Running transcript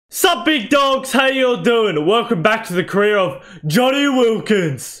Sup big dogs, how y'all doing? Welcome back to the career of Johnny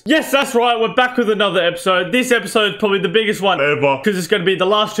Wilkins. Yes, that's right, we're back with another episode. This episode is probably the biggest one ever because it's going to be the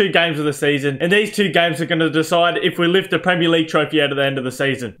last two games of the season, and these two games are going to decide if we lift the Premier League trophy at the end of the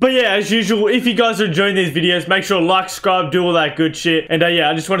season. But yeah, as usual, if you guys are enjoying these videos, make sure to like, subscribe, do all that good shit. And yeah,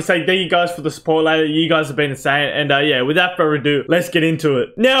 I just want to say thank you guys for the support lately. You guys have been insane. And yeah, without further ado, let's get into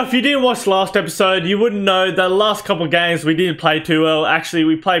it. Now, if you didn't watch the last episode, you wouldn't know that the last couple of games we didn't play too well. Actually,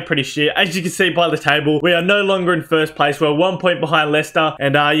 we played pretty shit. As you can see by the table, we are no longer in first place. We're 1 point behind Leicester.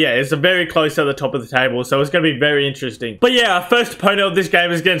 And yeah, it's a very close at the top of the table. So it's going to be very interesting. But yeah, our first opponent of this game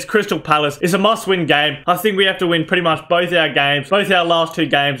is against Crystal Palace. It's a must-win game. I think we have to win pretty much both our games, both our last two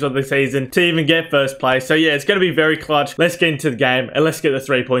games of the season to even get first place. So yeah, it's going to be very clutch. Let's get into the game and let's get the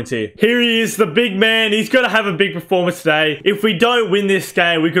 3 points here. Here he is, the big man. He's going to have a big performance today. If we don't win this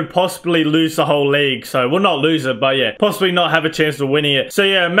game, we could possibly lose the whole league. So we'll not lose it, but yeah, possibly not have a chance of winning it. So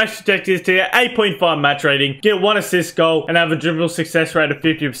yeah, match objectives to get 8.5 match rating, get 1 assist goal, and have a dribble success rate of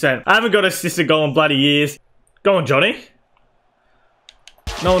 50%. I haven't got assisted goal in bloody years. Go on, Johnny.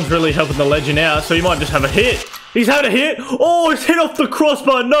 No one's really helping the legend out, so he might just have a hit. He's had a hit. Oh, it's hit off the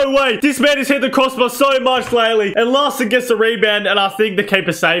crossbar. No way. This man has hit the crossbar so much lately. And Larson gets the rebound, and I think the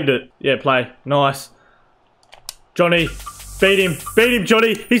keeper saved it. Yeah, play. Nice. Johnny. Beat him,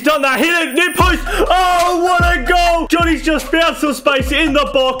 Johnny. He's done that. Hit it, near post. Oh, what a goal. Johnny's just found some space in the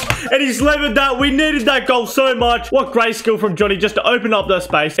box, and he's levered that. We needed that goal so much. What great skill from Johnny just to open up the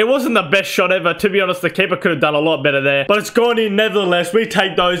space. It wasn't the best shot ever. To be honest, the keeper could have done a lot better there, but it's gone in nevertheless. We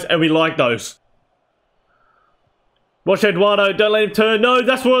take those, and we like those. Watch Eduardo. Don't let him turn. No,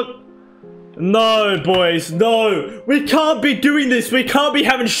 that's what... No, boys, no. We can't be doing this. We can't be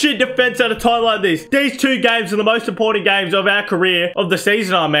having shit defense at a time like this. These two games are the most important games of our career, of the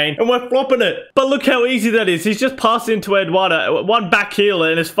season, I mean, and we're flopping it. But look how easy that is. He's just passed into Eduardo. One back heel,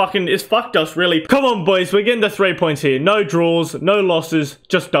 and it's fucked us, really. Come on, boys. We're getting the 3 points here. No draws, no losses,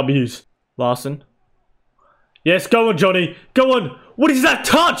 just W's. Larson. Yes, go on, Johnny. Go on. What is that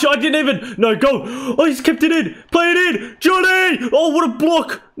touch? I didn't even... No, go. Oh, he's kept it in. Play it in. Johnny. Oh, what a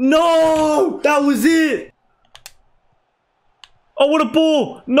block. No. That was it. Oh, what a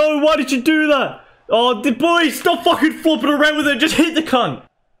ball. No, why did you do that? Oh, boys, stop fucking flopping around with it. Just hit the cunt.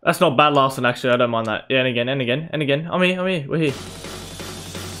 That's not bad, Larson, actually. I don't mind that. Yeah, and again, and again, and again. I'm here. We're here.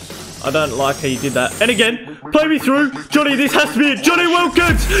 I don't like how you did that. And again, play me through. Johnny, this has to be it. Johnny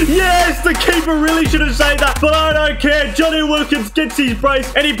Wilkins. Yes, the keeper really should have saved that, but I don't care. Johnny Wilkins gets his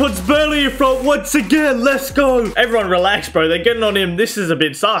brace, and he puts Burnley in front once again. Let's go. Everyone relax, bro. They're getting on him. This is a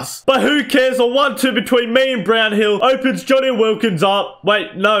bit sus. But who cares? A 1-2 between me and Brownhill opens Johnny Wilkins up.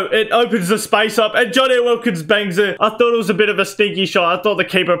 Wait, no. It opens the space up, and Johnny Wilkins bangs it. I thought it was a bit of a stinky shot. I thought the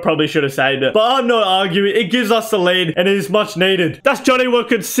keeper probably should have saved it, but I'm not arguing. It gives us the lead, and it is much needed. That's Johnny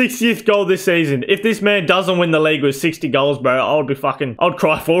Wilkins' 60th goal this season. If this man doesn't win the league with 60 goals, bro, I'd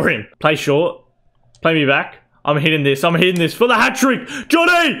cry for him. Play short. Play me back. I'm hitting this for the hat-trick.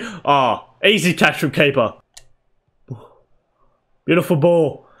 Johnny! Oh, easy catch from keeper. Beautiful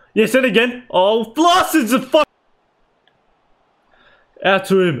ball. Yes, and again. Oh, Larson's a fuck. Out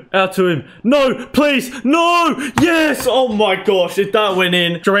to him. No, please. No. Yes. Oh my gosh. If that went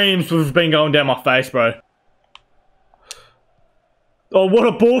in, dreams would have been going down my face, bro. Oh, what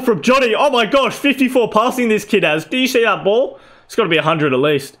a ball from Johnny. Oh my gosh, 54 passing this kid has. Do you see that ball? It's got to be 100 at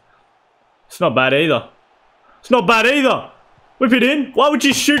least. It's not bad either. Whip it in. Why would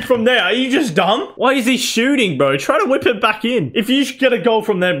you shoot from there? Are you just dumb? Why is he shooting, bro? Try to whip it back in. If you get a goal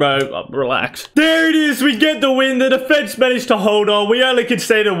from there, bro, relax. There it is. We get the win. The defense managed to hold on. We only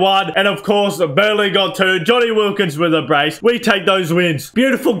conceded 1. And of course, Burnley got 2. Johnny Wilkins with a brace. We take those wins.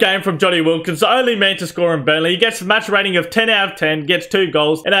 Beautiful game from Johnny Wilkins. The only man to score in Burnley. He gets a match rating of 10 out of 10. Gets 2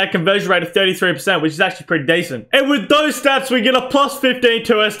 goals. And a conversion rate of 33%, which is actually pretty decent. And with those stats, we get a plus 15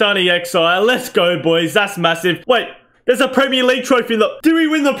 to our Stony XI. Let's go, boys. That's massive. Wait. There's a Premier League trophy. Look, do we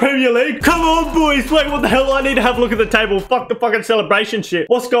win the Premier League? Come on, boys. Wait, what the hell? I need to have a look at the table. Fuck the fucking celebration shit.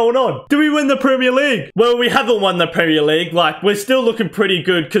 What's going on? Do we win the Premier League? Well, we haven't won the Premier League. Like, we're still looking pretty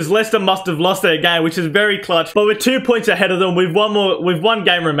good because Leicester must have lost their game, which is very clutch. But we're 2 points ahead of them. We've one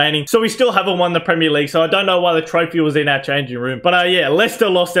game remaining. So we still haven't won the Premier League. So I don't know why the trophy was in our changing room. But yeah, Leicester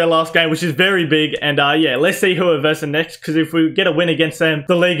lost their last game, which is very big. And yeah, let's see who we're versing next because if we get a win against them,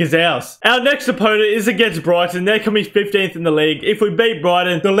 the league is ours. Our next opponent is against Brighton. There can be 15th in the league. If we beat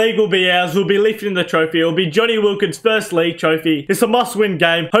Brighton, the league will be ours. We'll be lifting the trophy. It'll be Johnny Wilkins' first league trophy. It's a must-win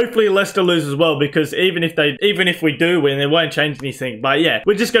game. Hopefully Leicester lose as well, because even if we do win, it won't change anything. But yeah,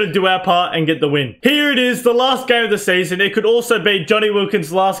 we're just going to do our part and get the win. Here it is, the last game of the season. It could also be Johnny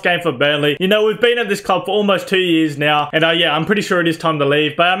Wilkins' last game for Burnley. You know, we've been at this club for almost 2 years now, and yeah, I'm pretty sure it is time to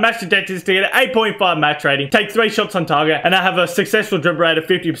leave. But our match objective is to get an 8.5 match rating, take 3 shots on target, and I have a successful dribble rate of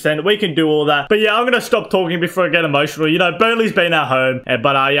 50%. We can do all that. But yeah, I'm going to stop talking before I get emotional. You know, Burnley's been our home,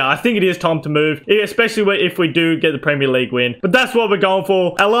 but yeah, I think it is time to move, especially if we do get the Premier League win. But that's what we're going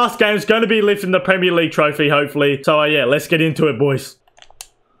for. Our last game is going to be lifting the Premier League trophy, hopefully. So yeah, let's get into it, boys.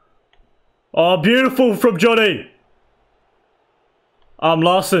 Oh, beautiful from Johnny.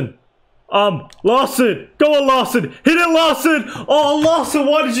 Larson. Larson. Go on, Larson. Hit it, Larson. Oh, Larson,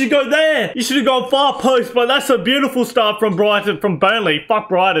 why did you go there? You should have gone far post, but that's a beautiful start from Burnley. Fuck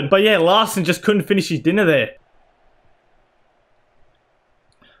Brighton. But yeah, Larson just couldn't finish his dinner there.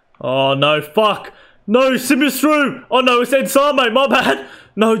 Oh, no, fuck. No, Simmons through. Oh, no, it's Ensar, mate. My bad.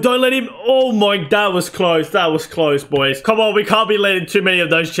 No, don't let him. Oh, my. That was close. That was close, boys. Come on, we can't be letting too many of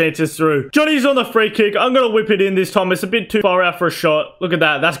those chances through. Johnny's on the free kick. I'm going to whip it in this time. It's a bit too far out for a shot. Look at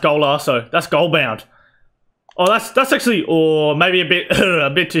that. That's goal, Arso. That's goal bound. Oh, that's actually... Oh, maybe a bit, a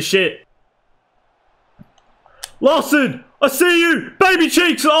bit too shit. Larson, I see you! Baby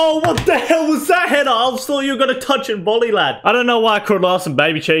cheeks! Oh, what the hell was that header? I thought you were going to touch and volley, lad. I don't know why I called Larson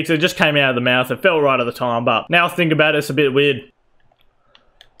baby cheeks. It just came out of the mouth. It felt right at the time, but now I think about it, it's a bit weird.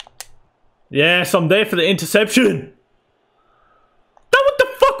 Yes, I'm there for the interception. What the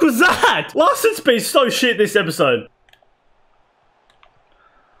fuck was that? Larson's been so shit this episode.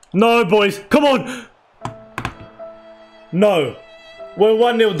 No, boys. Come on. No. We're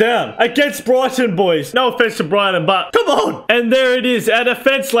 1-0 down. Against Brighton, boys. No offense to Brighton, but come on. And there it is. Our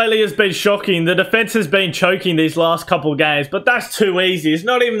defense lately has been shocking. The defense has been choking these last couple games, but that's too easy. It's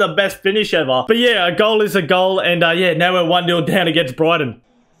not even the best finish ever. But yeah, a goal is a goal. And yeah, now we're 1-0 down against Brighton.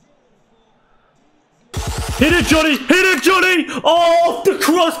 Hit it, Johnny! Hit it, Johnny! Oh, off the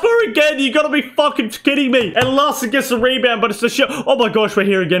crossbar again! You gotta be fucking kidding me! And Larson gets the rebound, but it's a shot. Oh my gosh, we're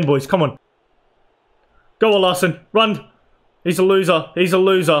here again, boys. Come on. Go on, Larson. Run. He's a loser. He's a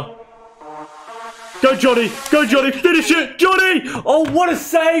loser. Go, Johnny. Go, Johnny. Finish it. Johnny! Oh, what a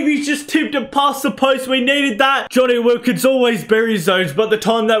save. He's just tipped it past the post. We needed that. Johnny Wilkins always buries zones, but the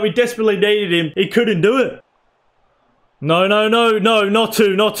time that we desperately needed him, he couldn't do it. No, no, no, no, not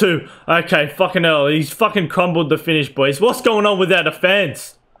two. Okay, fucking hell. He's fucking crumbled the finish, boys. What's going on with our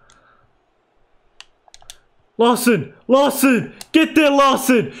defense? Larson, Larson, get there,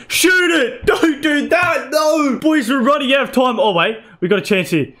 Larson. Shoot it. Don't do that. No. Boys, we're running out of time. Oh, wait. We got a chance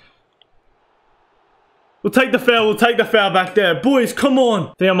here. We'll take the foul. We'll take the foul back there. Boys, come on.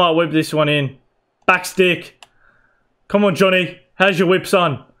 I think I might whip this one in. Back stick. Come on, Johnny. How's your whip,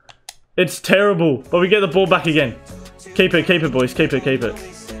 son? It's terrible, but we get the ball back again. Keep it, boys. Keep it.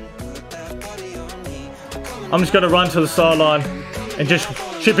 I'm just going to run to the sideline and just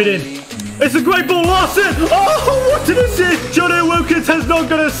chip it in. It's a great ball, Larson! Oh, what an assist! Johnny Wilkins has not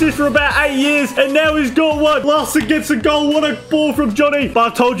got an assist for about 8 years, and now he's got one. Larson gets a goal. What a ball from Johnny.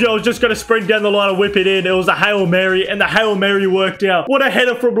 But I told you I was just going to sprint down the line and whip it in. It was a Hail Mary, and the Hail Mary worked out. What a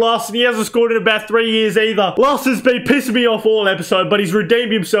header from Larson. He hasn't scored in about 3 years either. Larson's been pissing me off all episode, but he's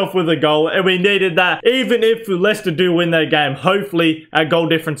redeemed himself with a goal, and we needed that. Even if Leicester do win that game, hopefully our goal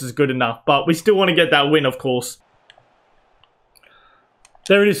difference is good enough. But we still want to get that win, of course.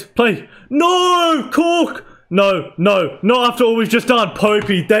 There it is. Play. No! Cork! No, not after all we've just done.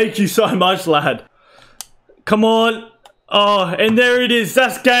 Popey, thank you so much, lad. Come on. Oh, and there it is.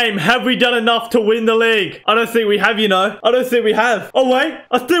 That's game. Have we done enough to win the league? I don't think we have, you know. I don't think we have. Oh, wait.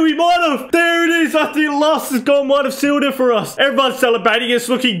 I think we might have. There it is. I think Larson's goal might have sealed it for us. Everyone's celebrating. It's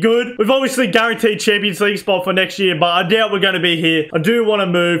looking good. We've obviously guaranteed Champions League spot for next year, but I doubt we're going to be here. I do want to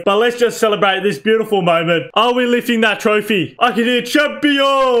move, but let's just celebrate this beautiful moment. Are we lifting that trophy? I can hear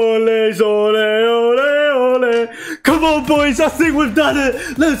Championes. Ole, ole, ole. Come on, boys. I think we've done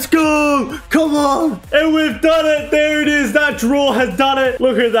it. Let's go. Come on. And we've done it. There it is. That draw has done it.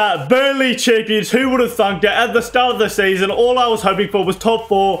 Look at that. Burnley champions. Who would have thunk it? At the start of the season, all I was hoping for was top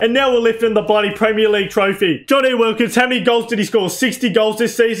 4. And now we're lifting the bloody Premier League trophy. Johnny Wilkins, how many goals did he score? 60 goals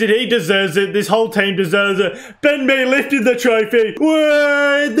this season. He deserves it. This whole team deserves it. Ben Mee lifted the trophy.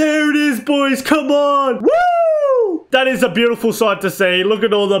 Whoa, there it is, boys. Come on. Woo! That is a beautiful sight to see. Look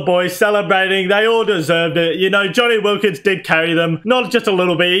at all the boys celebrating. They all deserved it. You know, Johnny Wilkins did carry them. Not just a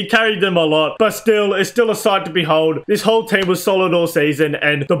little bit. He carried them a lot. But still, it's still a sight to behold. This whole team was solid all season,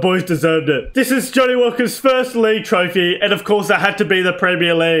 and the boys deserved it. This is Johnny Wilkins' first league trophy, and of course, that had to be the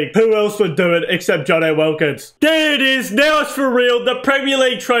Premier League. Who else would do it except Johnny Wilkins? There it is. Now it's for real. The Premier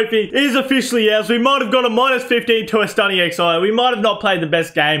League trophy is officially ours. We might have got a -15 to a stunning XI. We might have not played the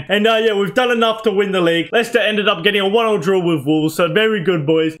best game. And yeah, we've done enough to win the league. Leicester ended up getting a 1-1 draw with Wolves, so very good,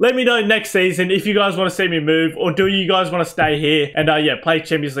 boys. Let me know next season if you guys want to see me move, or do you guys want to stay here and yeah, play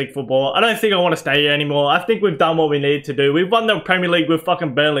Champions League football. I don't think I want to stay here anymore. I think we've done what we need to do. We've won the Premier League with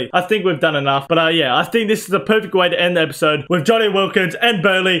fucking Burnley. I think we've done enough. But yeah, I think this is the perfect way to end the episode with Johnny Wilkins and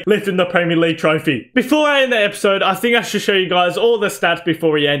Burnley lifting the Premier League trophy. Before I end the episode, I think I should show you guys all the stats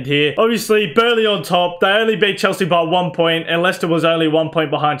before we end here. Obviously, Burnley on top. They only beat Chelsea by 1 point, and Leicester was only 1 point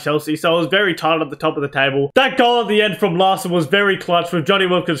behind Chelsea, so it was very tight at the top of the table. That goal at the end from Larson was very clutch with Johnny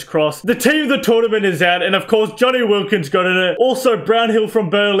Wilkins' cross. The team of the tournament is out, and of course, Johnny Wilkins got in it. Also, Brownhill from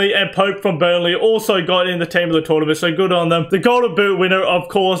Burnley and Pope from Burnley also got in the team of the tournament, so good on them. The Golden Boot winner, of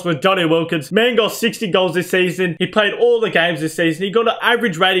course, was Johnny Wilkins. Man got 60 goals this season. He played all the games this season. He got an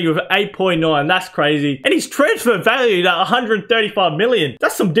average rating of 8.9. That's crazy. And his transfer value at 135 million.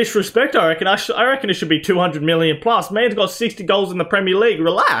 That's some disrespect, I reckon. I reckon it should be 200 million plus. Man's got 60 goals in the Premier League.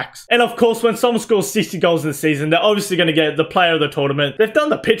 Relax. And of course, when someone scores 60 goals in the season, they're obviously going to get the player of the tournament. They've done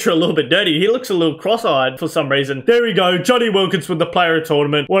the picture a little bit dirty. He looks a little cross-eyed for some reason. There we go. Johnny Wilkins with the player of the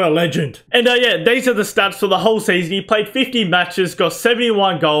tournament. What a legend. And yeah, these are the stats for the whole season. He played 50 matches, got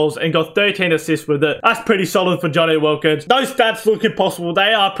 71 goals, and got 13 assists with it. That's pretty solid for Johnny Wilkins. Those stats look impossible.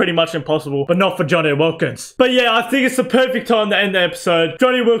 They are pretty much impossible, but not for Johnny Wilkins. But yeah, I think it's the perfect time to end the episode.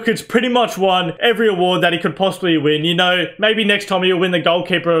 Johnny Wilkins pretty much won every award that he could possibly win. You know, maybe next time he'll win the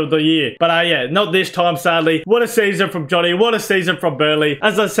goalkeeper of the year. But yeah, not this time, sadly. What a season from Johnny. What a season from Burnley.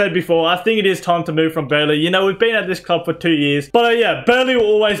 As I said before, I think it is time to move from Burnley. You know, we've been at this club for 2 years. But yeah, Burnley will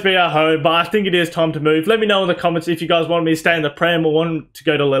always be our home, but I think it is time to move. Let me know in the comments if you guys want me to stay in the Prem or want to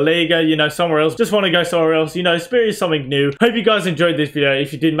go to La Liga, you know, somewhere else. Just want to go somewhere else, you know, experience something new. Hope you guys enjoyed this video.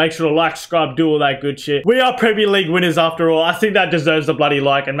 If you did, make sure to like, subscribe, do all that good shit. We are Premier League winners after all. I think that deserves a bloody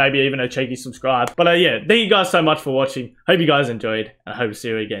like and maybe even a cheeky subscribe. But yeah, thank you guys so much for watching. Hope you guys enjoyed, and I hope to see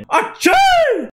you again. Achoo!